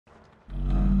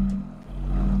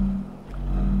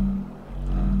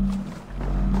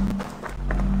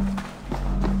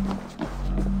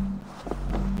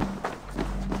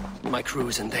My crew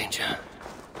is in danger.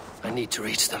 I need to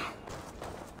reach them.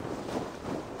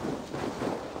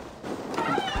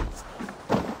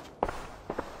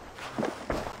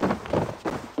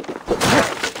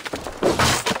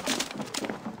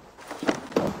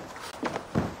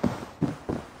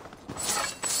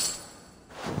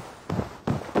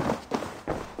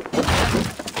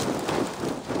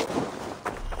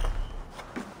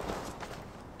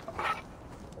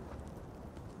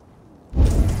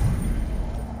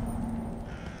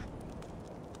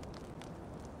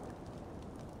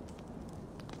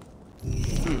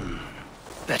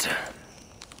 Better.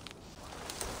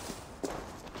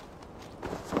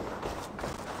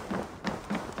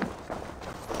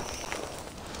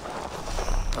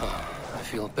 Oh, I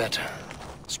feel better.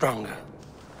 Stronger.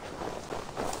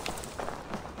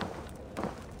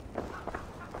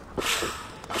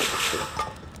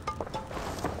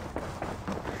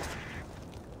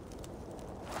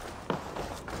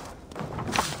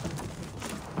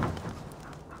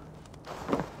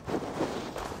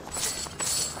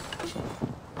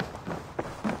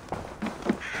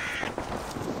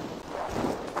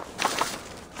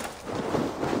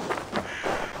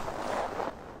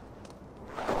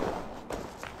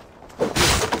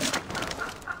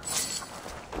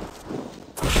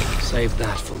 Save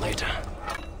that for later.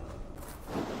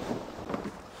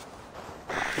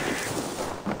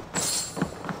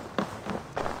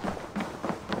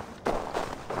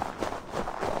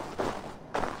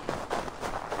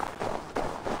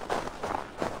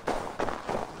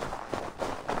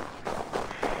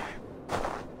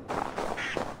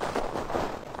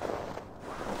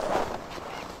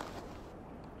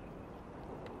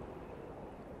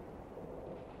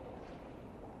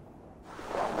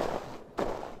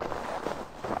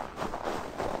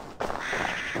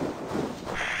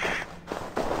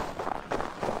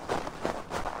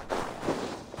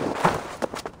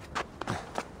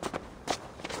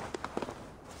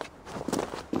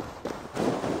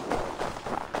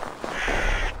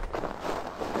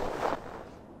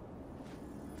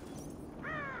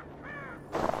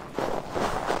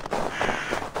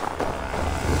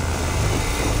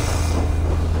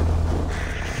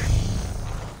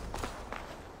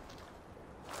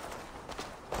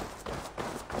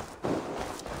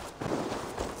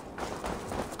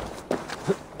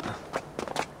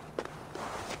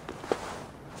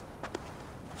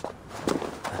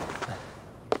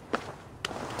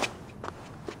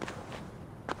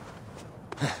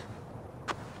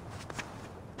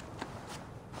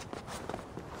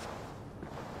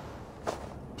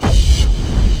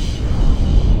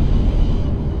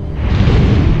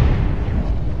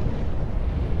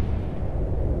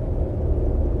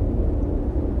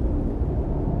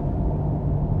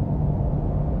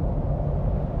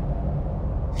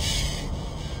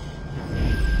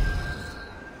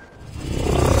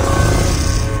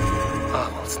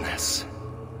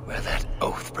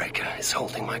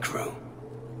 Holding my crew.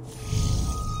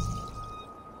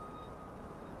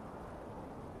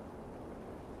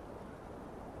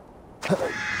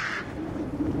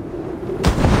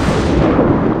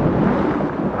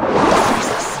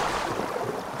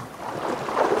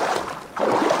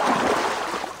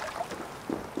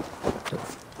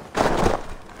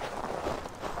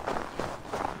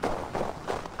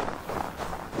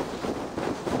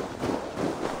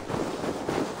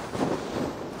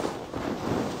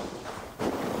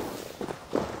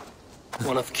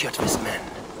 One of Kjotve's men.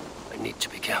 I need to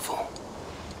be careful.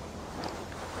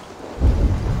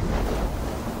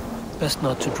 Best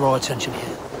not to draw attention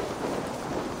here.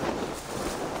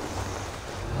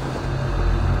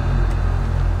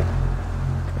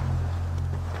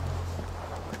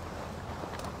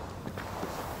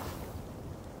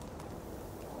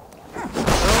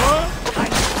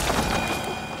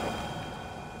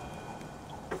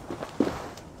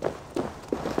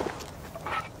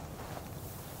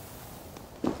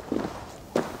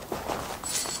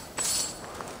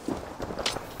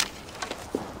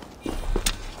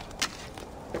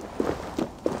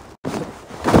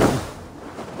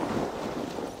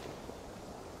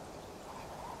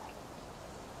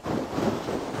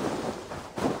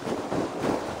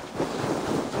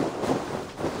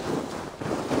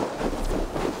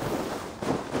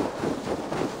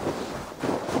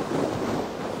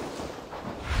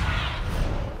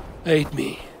 Aid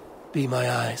me. Be my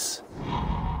eyes.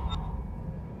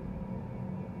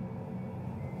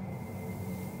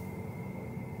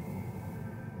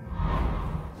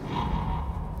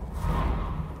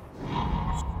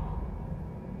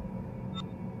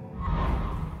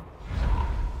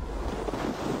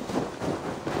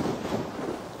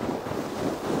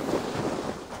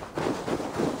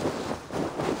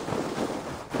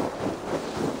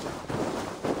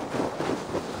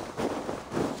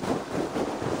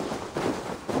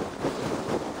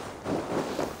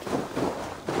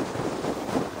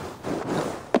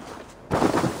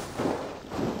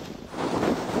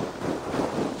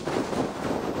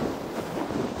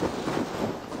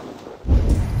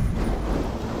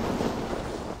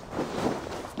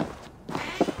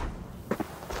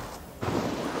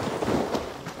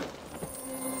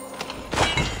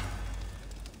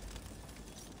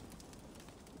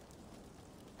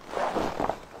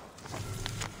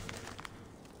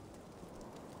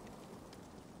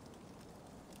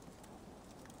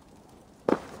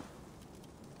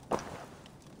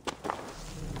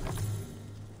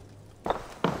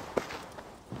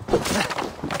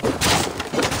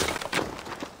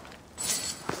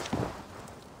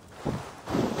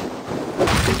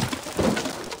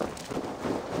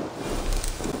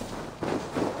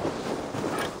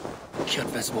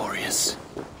 Kjotve's warriors.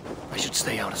 I should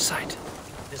stay out of sight.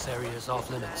 This area is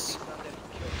off limits.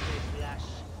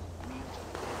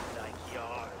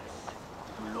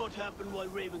 Will not happen while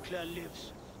Ravenclan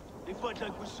lives. They fight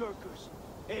like berserkers.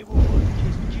 Eivor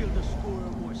was killed a score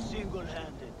or more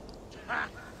single-handed. Ha!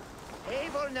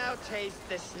 Eivor now tastes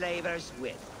the slaver's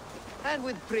wit. And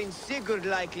with Prince Sigurd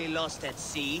likely lost at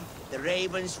sea, the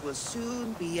Ravens will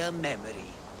soon be a memory.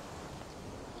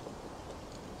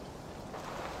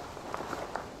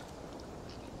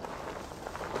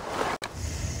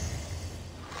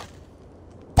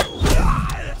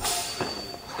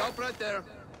 Stop right there.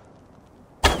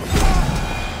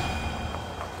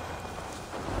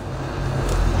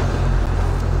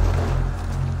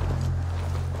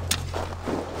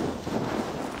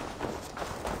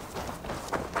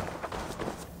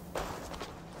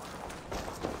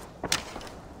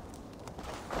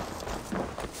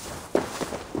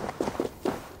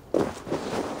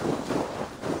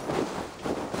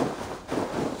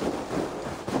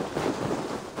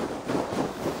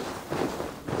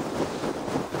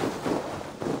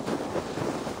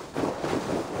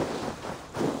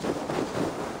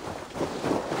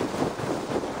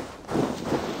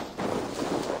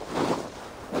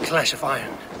 Clash of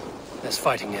iron. There's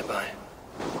fighting nearby.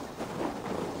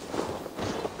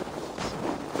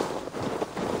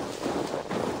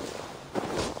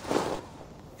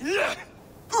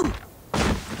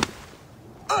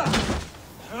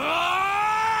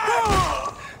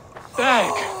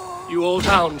 Bag! You old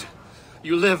hound.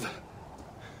 You live.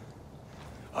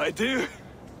 I do.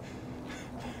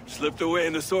 Slipped away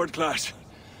in the sword clash.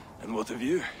 And what of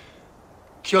you?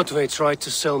 Kjotve tried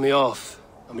to sell me off.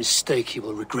 A mistake he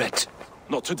will regret.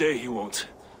 Not today, he won't.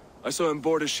 I saw him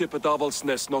board a ship at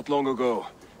Avaldsnes not long ago.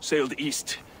 Sailed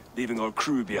east, leaving our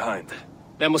crew behind.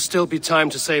 There must still be time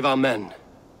to save our men.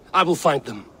 I will find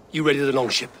them. You ready the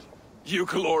longship? You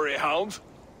glory hound?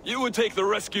 You would take the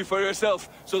rescue for yourself,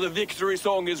 so the victory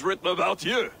song is written about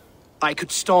you. I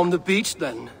could storm the beach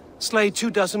then. Slay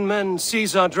 24 men,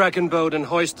 seize our dragon boat and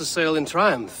hoist the sail in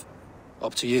triumph.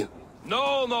 Up to you.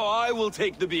 No, I will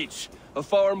take the beach. A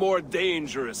far more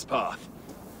dangerous path.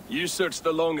 You search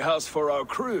the longhouse for our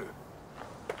crew.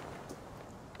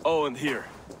 Oh, and here.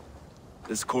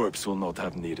 This corpse will not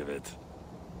have need of it.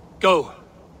 Go.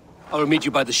 I will meet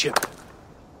you by the ship.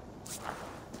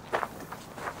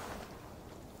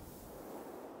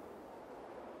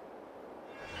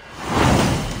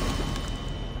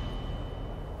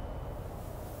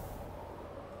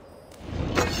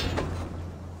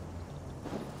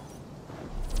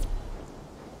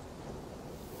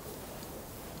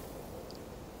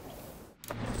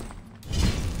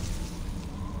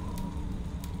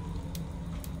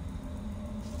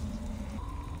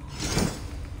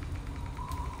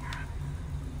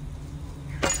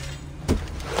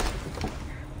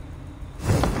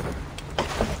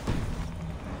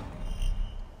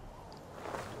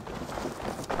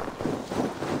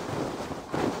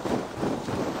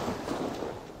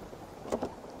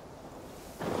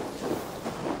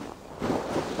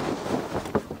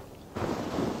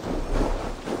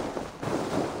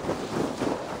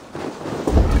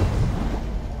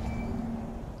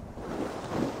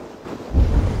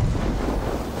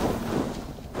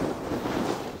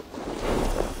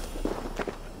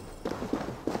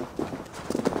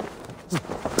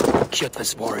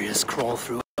 Kjotve's warriors crawl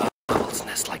through owl's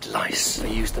nest like lice.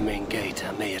 They use the main gate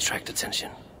and may attract attention.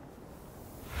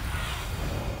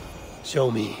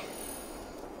 Show me.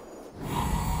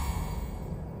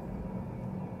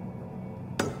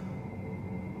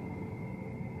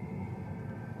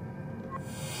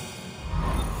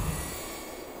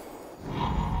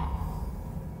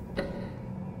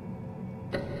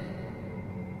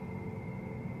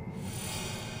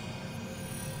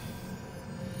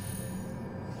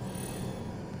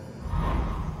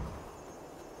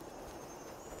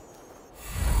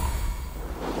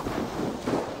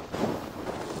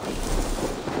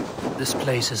 This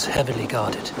place is heavily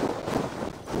guarded.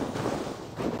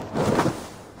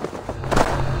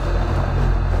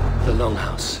 The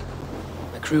longhouse.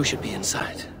 The crew should be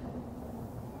inside.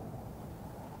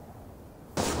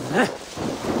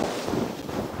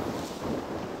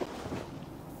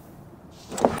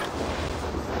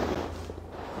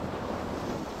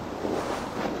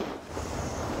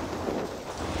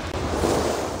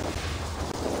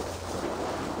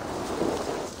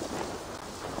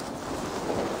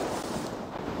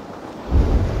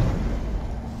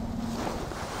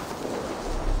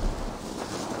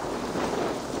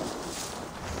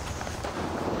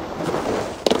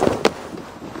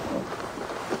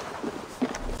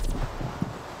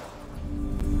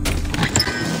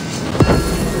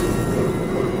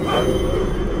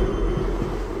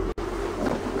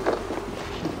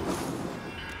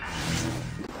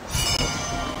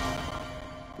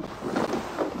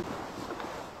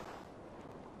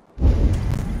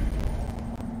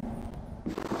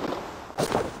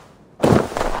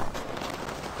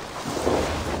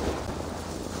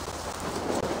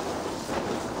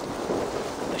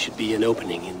 should be an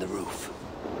opening in the roof.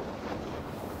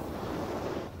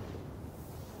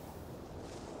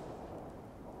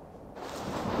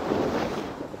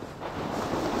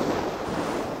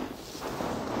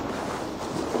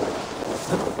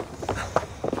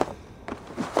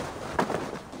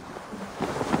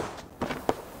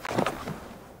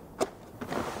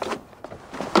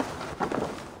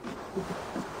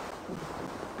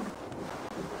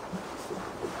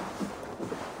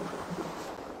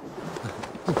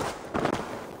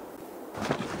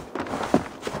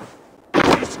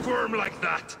 Like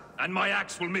that, and my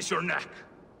axe will miss your neck.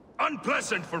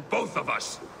 Unpleasant for both of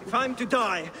us. If I'm to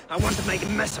die, I want to make a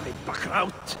mess of it,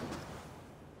 Bakraut.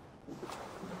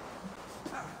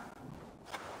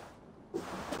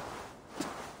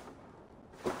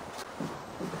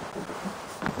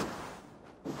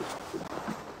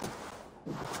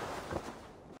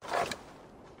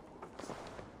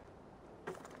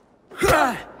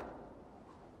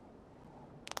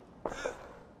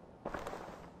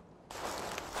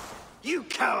 You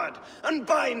coward!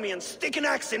 Unbind me and stick an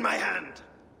axe in my hand!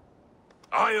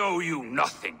 I owe you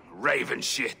nothing, raven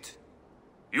shit.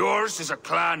 Yours is a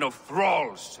clan of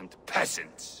thralls and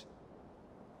peasants.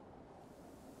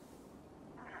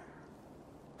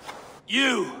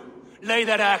 You! Lay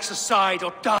that axe aside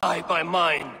or die by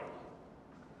mine!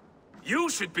 You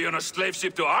should be on a slave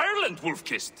ship to Ireland,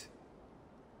 Wolf-Kissed.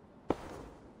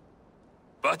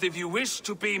 But if you wish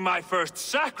to be my first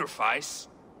sacrifice,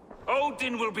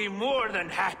 Odin will be more than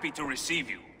happy to receive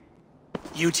you.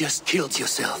 You just killed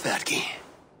yourself, Atki.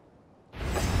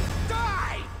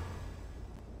 Die!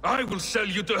 I will sell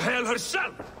you to Hell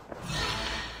herself!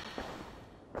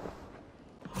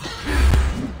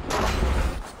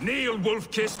 Kneel,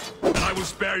 Wolf-Kissed, and I will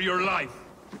spare your life.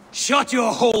 Shut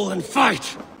your hole and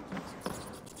fight!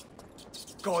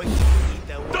 Going to eat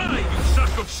the Die, you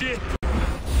sack of shit!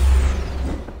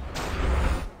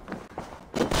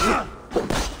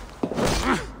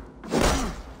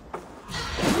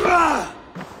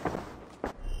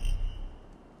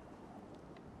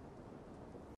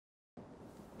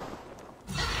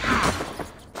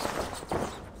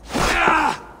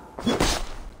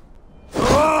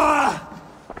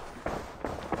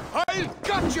 I'll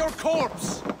gut your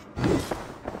corpse!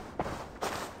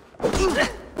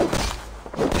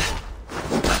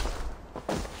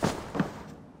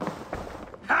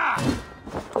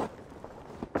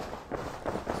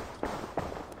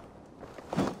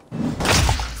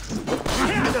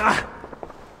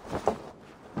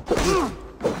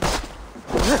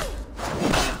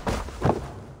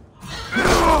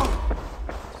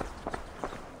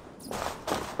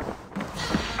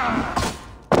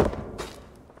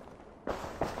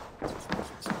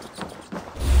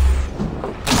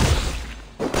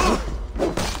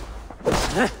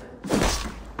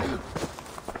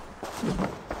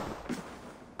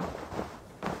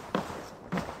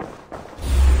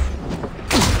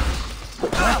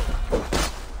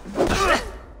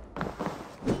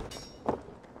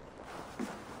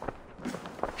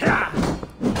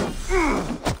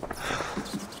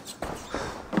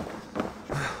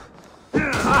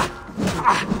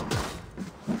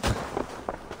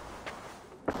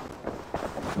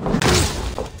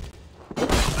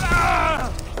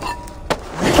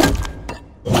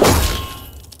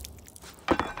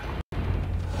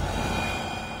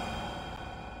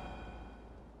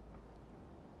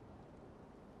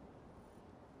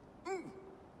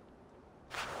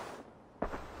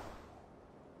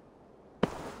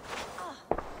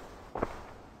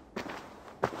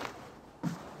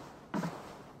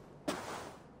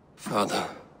 Father,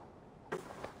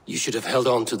 you should have held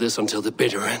on to this until the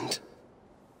bitter end.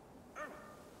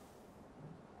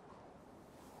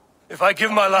 If I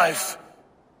give my life,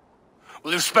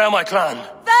 will you spare my clan?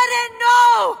 Venom,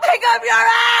 no! Pick up your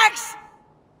axe!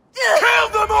 Kill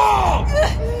them all!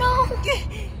 No!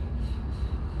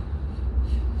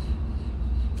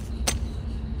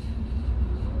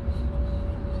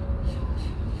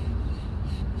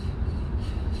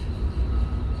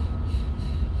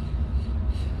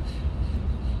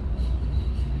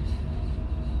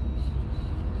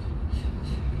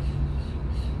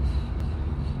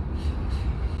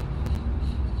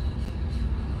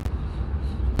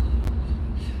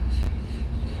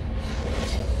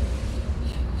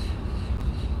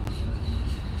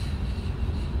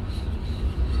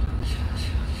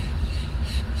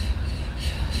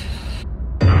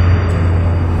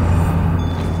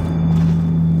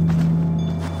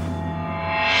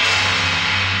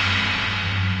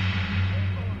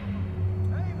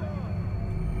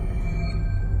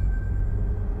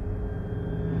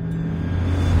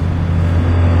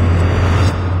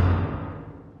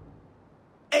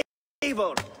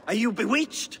 Eivor, Are you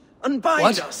bewitched? Unbind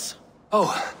What? us!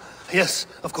 Oh, yes,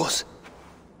 of course.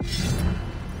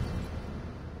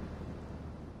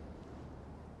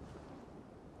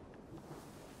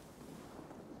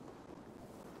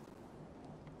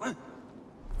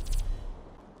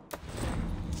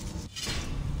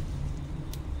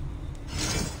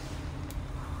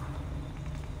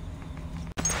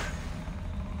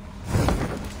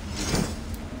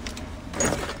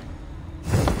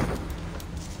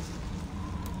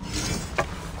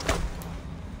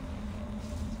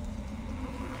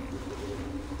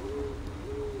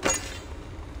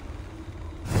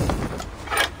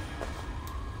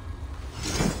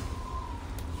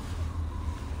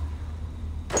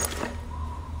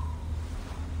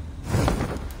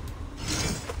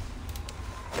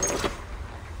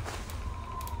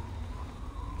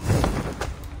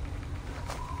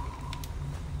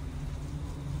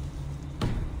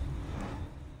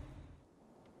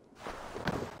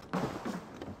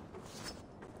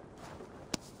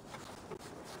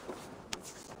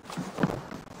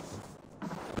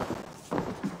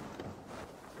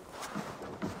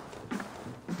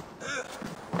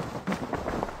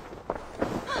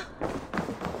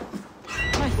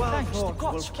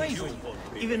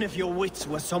 Even if your wits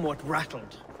were somewhat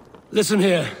rattled. Listen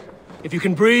here. If you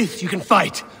can breathe, you can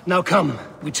fight. Now come,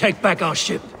 we take back our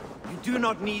ship. You do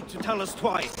not need to tell us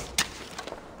twice.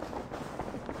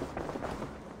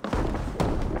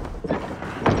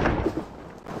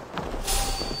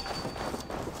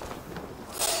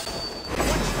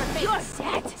 You're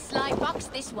set. Sly box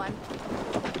this one.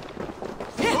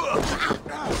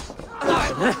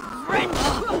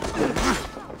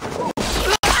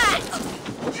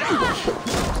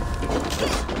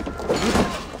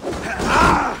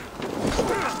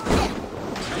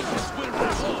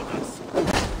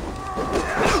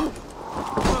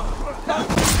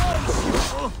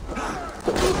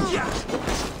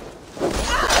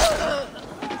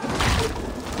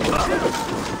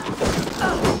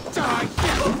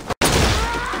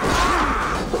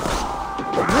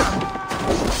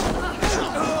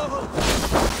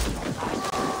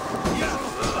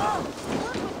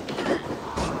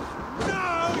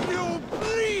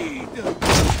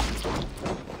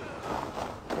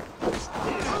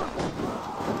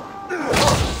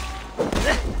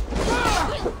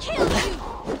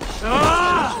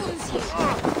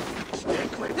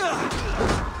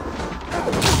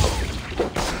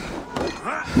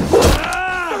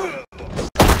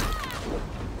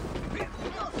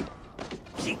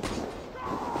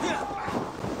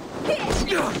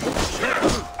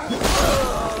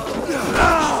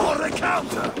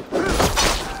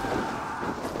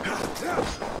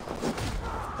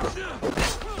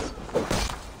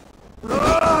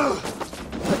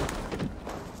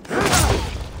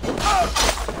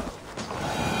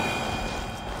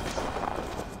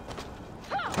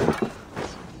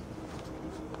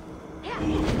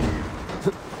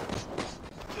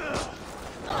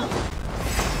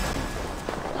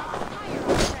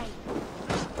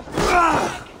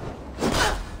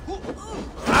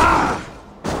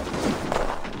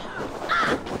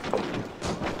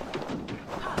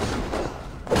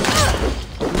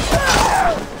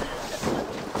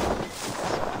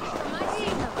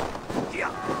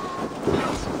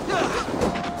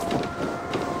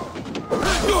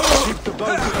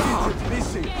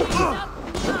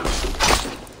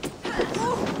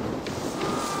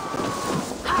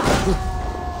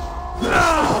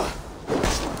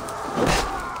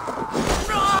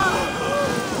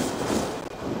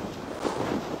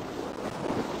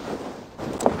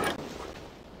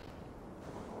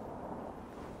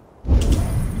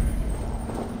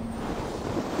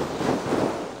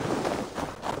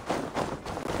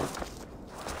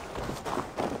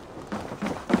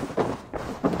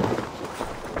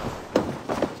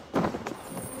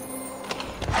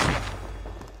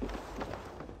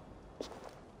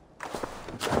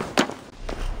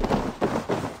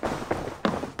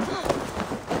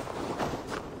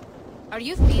 Are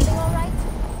you feeling all right?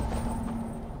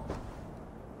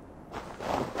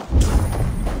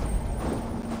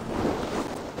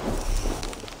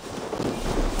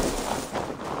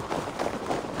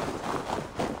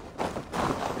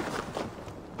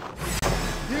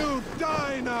 You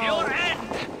die now! Your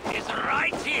end is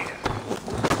right here.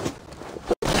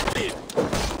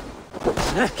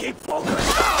 Keep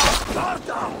focused! Guard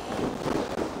down!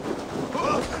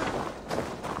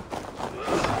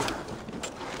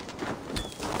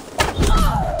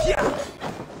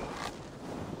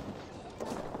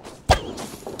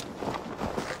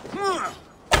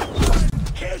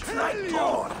 It's like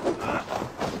God!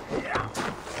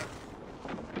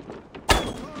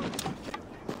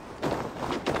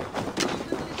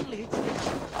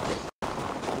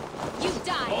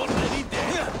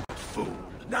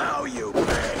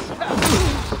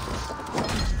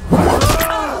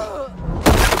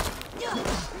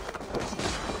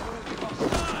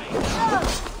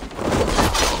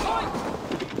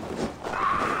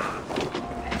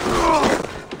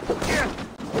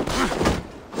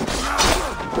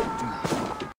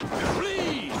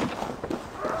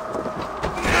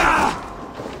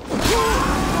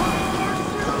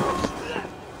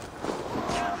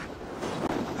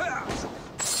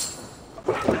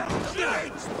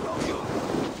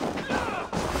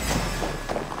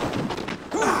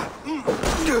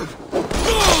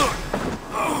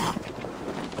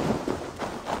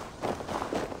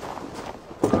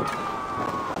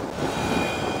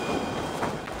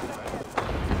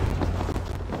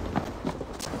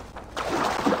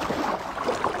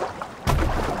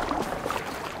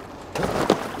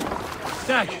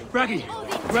 Braggy,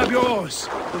 grab your oars.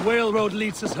 The whale road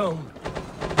leads us home.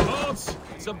 Boats,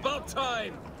 it's about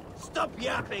time. Stop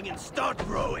yapping and start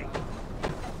rowing.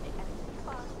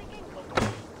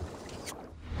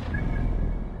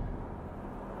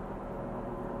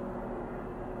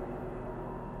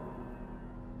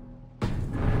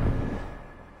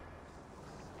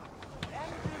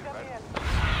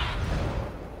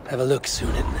 Have a look,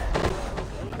 Sunan.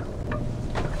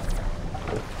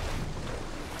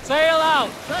 Sail out!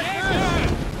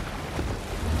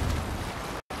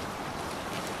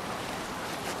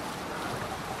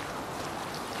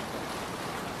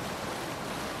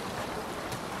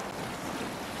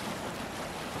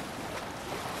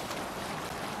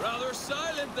 Rather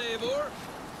silent, Eivor.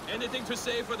 Anything to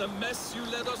say for the mess you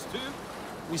led us to?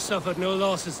 We suffered no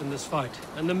losses in this fight,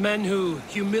 and the men who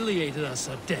humiliated us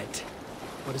are dead.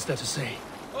 What is there to say?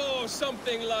 Oh,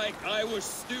 something like, I was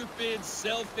stupid,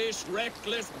 selfish,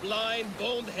 reckless, blind,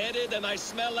 bone-headed, and I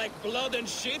smell like blood and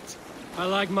shit? I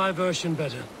like my version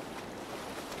better.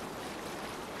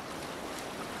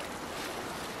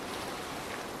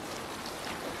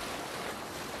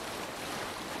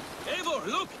 Eivor,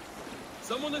 look!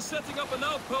 Someone is setting up an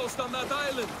outpost on that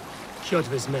island.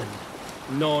 Kjotve's men,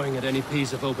 gnawing at any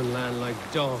piece of open land like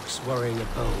dogs worrying a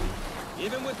bone.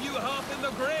 Even with you half in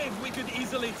the grave, we could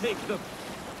easily take them.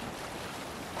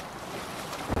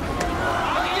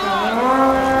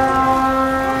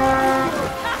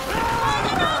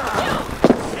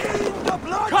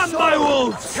 Come, my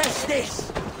wolves! Press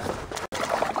this!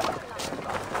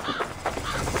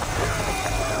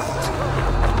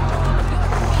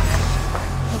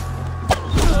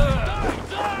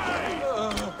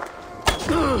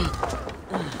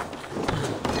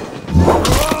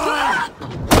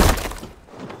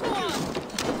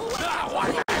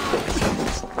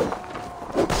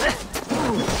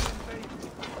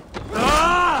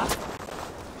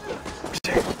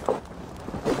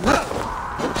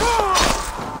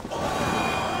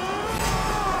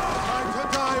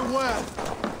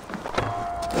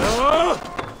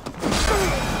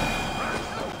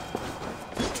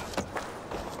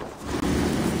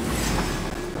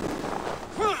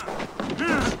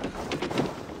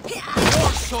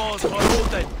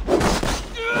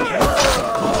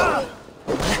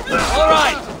 All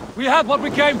right, we have what we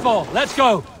came for. Let's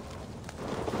go.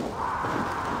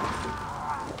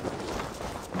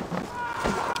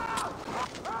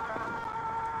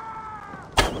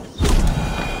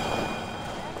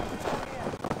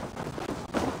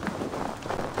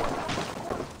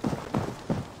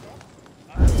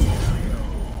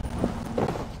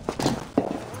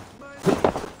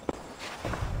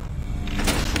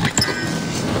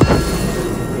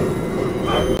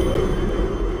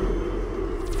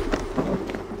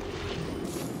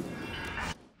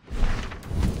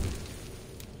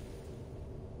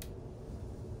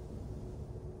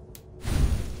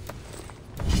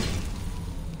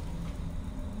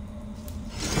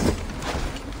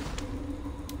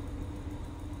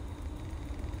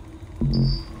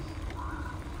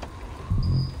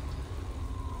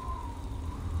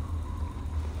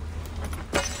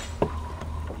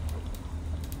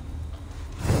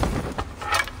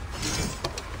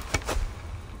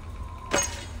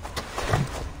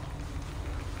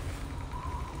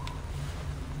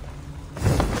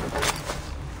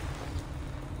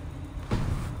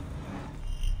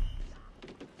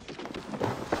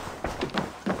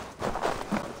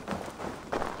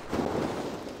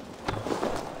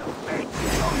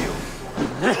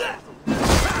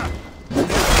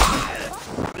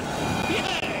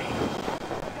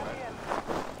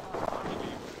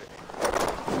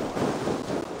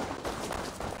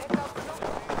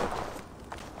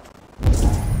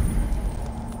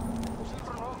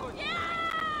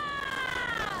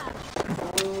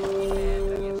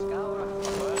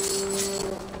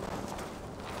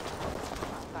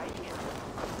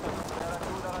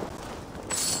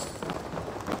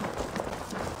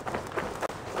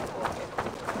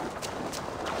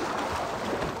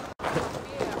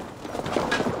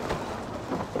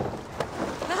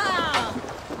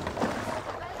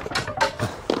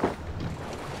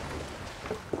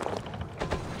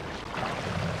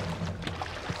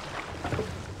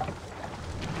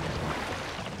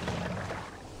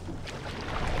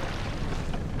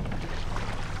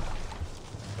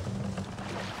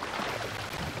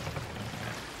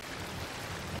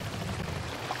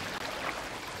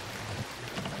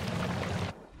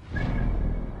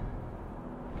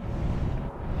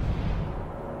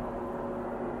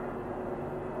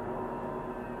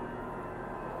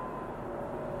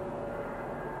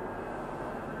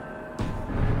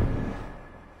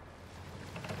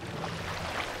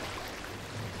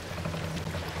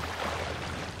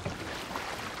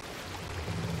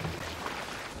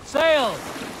 Sail!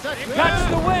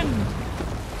 Catch the wind!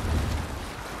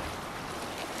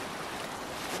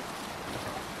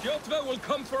 Kjotve will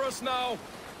come for us now,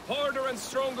 harder and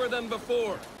stronger than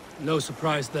before. No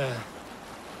surprise there.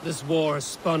 This war has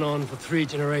spun on for 3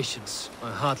 generations.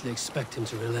 I hardly expect him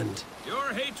to relent.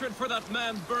 Your hatred for that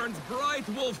man burns bright,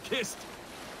 wolf-kissed.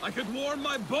 I could warm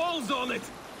my balls on it.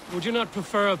 Would you not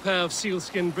prefer a pair of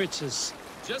sealskin breeches?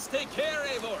 Just take care,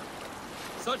 Eivor.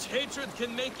 Such hatred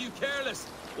can make you careless.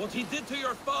 What he did to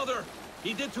your father,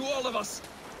 he did to all of us.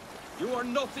 You are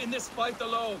not in this fight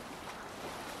alone.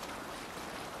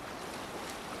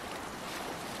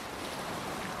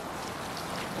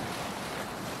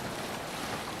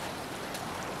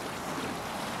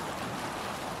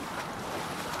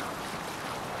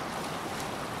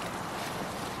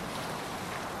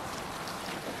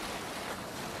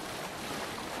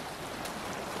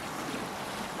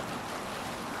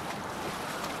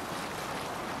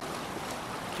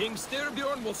 King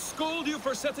Styrbjorn will scold you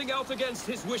for setting out against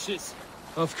his wishes.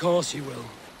 Of course he will.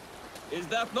 Is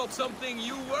that not something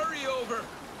you worry over?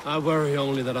 I worry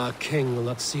only that our king will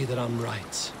not see that I'm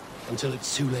right, until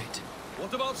it's too late.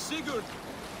 What about Sigurd?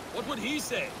 What would he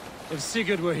say? If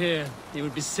Sigurd were here, he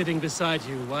would be sitting beside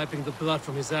you, wiping the blood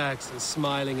from his axe and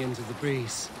smiling into the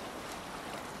breeze.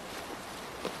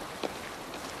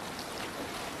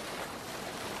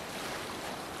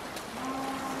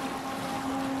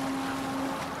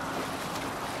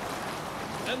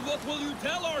 And what will you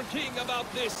tell our king about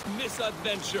this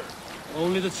misadventure?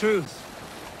 Only the truth.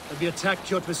 That we attacked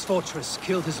Kjotve's fortress,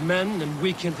 killed his men, and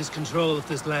weakened his control of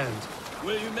this land.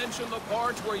 Will you mention the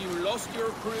part where you lost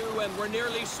your crew and were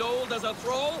nearly sold as a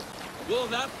thrall? Will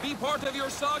that be part of your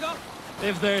saga?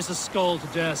 If there's a skull to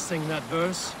dare sing that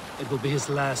verse, it will be his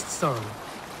last song.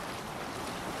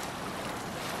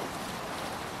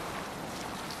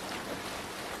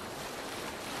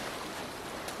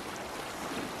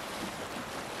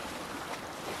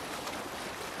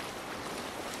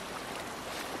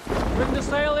 Bring the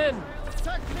sail in!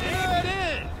 Here it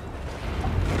is!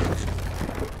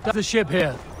 That's the ship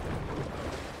here.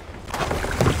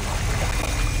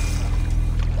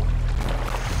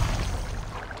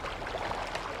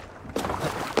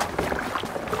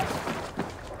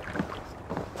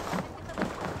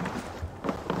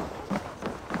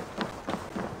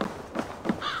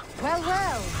 Well,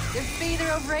 well, the feeder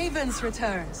of ravens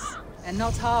returns, and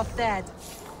not half dead.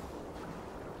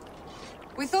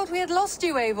 We thought we had lost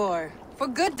you, Eivor, for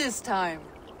good this time.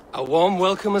 A warm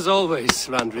welcome as always,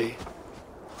 Randvi.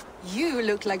 You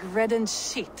look like reddened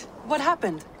shit. What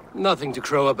happened? Nothing to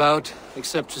crow about,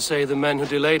 except to say the men who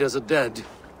delayed us are dead.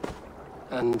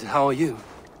 And how are you?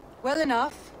 Well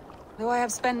enough, though I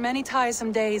have spent many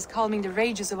tiresome days calming the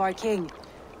rages of our king.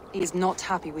 He is not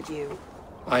happy with you.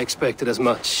 I expected as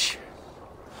much.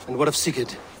 And what of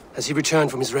Sigurd? Has he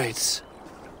returned from his raids?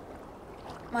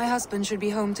 My husband should be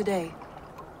home today.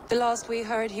 The last we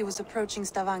heard, he was approaching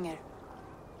Stavanger.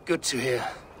 Good to hear.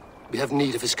 We have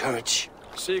need of his courage.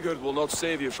 Sigurd will not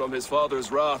save you from his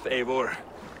father's wrath, Eivor.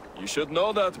 You should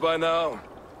know that by now.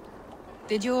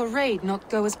 Did your raid not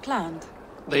go as planned?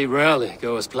 They rarely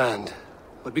go as planned.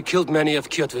 But we killed many of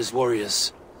Kjotve's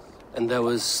warriors. And there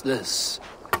was this.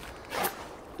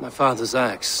 My father's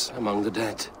axe among the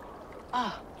dead.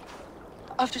 Ah,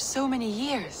 after so many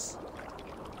years.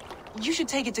 You should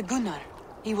take it to Gunnar.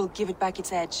 He will give it back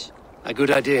its edge. A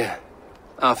good idea.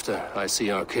 After I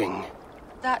see our king.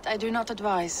 That I do not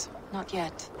advise. Not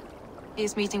yet. He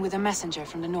is meeting with a messenger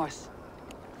from the north.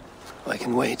 I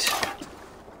can wait.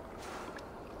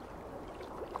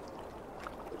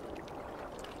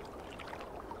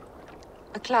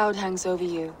 A cloud hangs over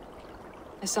you.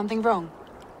 Is something wrong?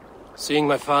 Seeing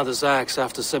my father's axe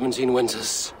after 17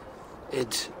 winters,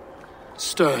 it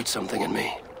stirred something in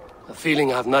me. A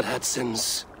feeling I've not had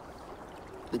since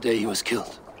the day he was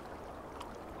killed.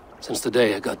 Since the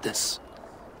day I got this.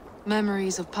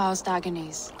 Memories of past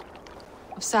agonies.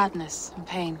 Of sadness and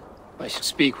pain. I should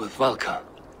speak with Valka.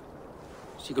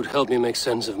 She could help me make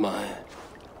sense of my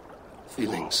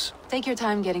feelings. Take your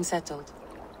time getting settled.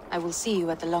 I will see you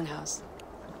at the Longhouse.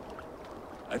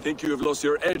 I think you have lost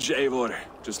your edge, Eivor,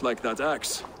 just like that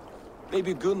axe.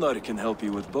 Maybe Gunnar can help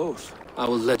you with both. I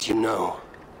will let you know.